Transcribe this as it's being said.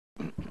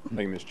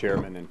Thank you, Ms.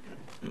 Chairman. And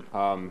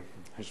I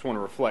just want to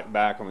reflect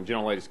back on the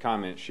gentlelady's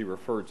comment. She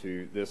referred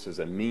to this as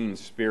a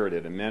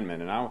mean-spirited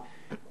amendment, and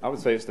I would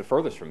say it's the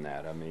furthest from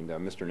that. I mean,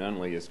 Mr.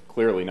 Nunnelee is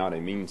clearly not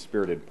a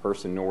mean-spirited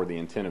person, nor the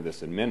intent of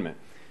this amendment.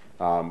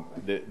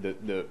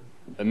 The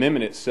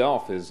amendment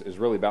itself is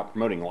really about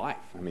promoting life.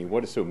 I mean,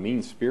 what is so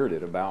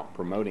mean-spirited about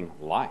promoting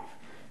life?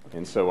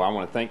 And so I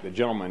want to thank the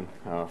gentleman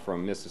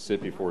from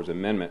Mississippi for his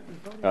amendment.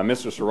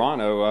 Mr.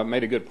 Serrano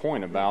made a good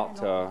point about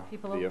the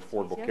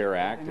Affordable Care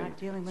Act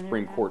and the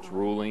Supreme Court's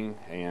ruling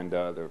and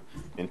the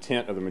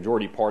intent of the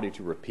majority party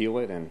to repeal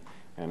it.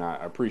 And I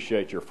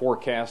appreciate your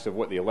forecast of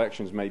what the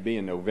elections may be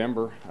in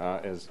November,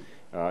 as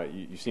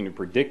you seem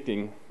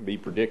to be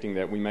predicting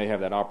that we may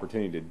have that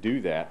opportunity to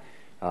do that.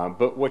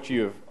 But what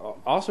you have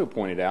also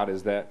pointed out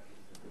is that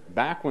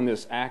back when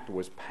this act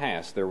was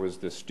passed, there was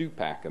the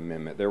Stupak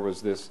Amendment. There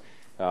was this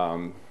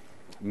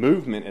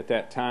movement at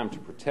that time to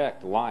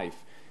protect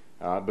life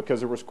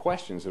because there was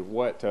questions of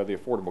what the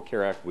Affordable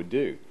Care Act would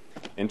do.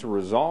 And to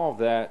resolve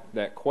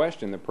that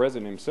question, the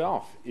President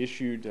himself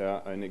issued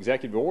an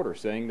executive order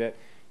saying that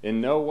in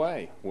no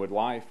way would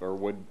life or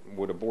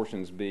would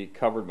abortions be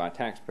covered by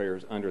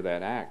taxpayers under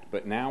that act.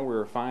 But now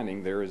we're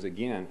finding there is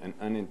again an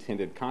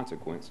unintended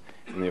consequence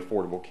in the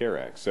Affordable Care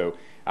Act. So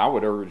I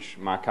would urge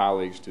my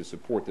colleagues to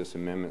support this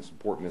amendment,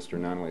 support Mr.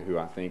 Nunnelee, who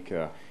I think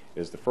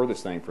is the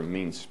furthest thing from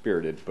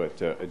mean-spirited,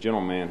 but a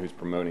gentleman who's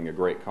promoting a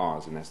great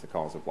cause, and that's the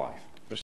cause of life.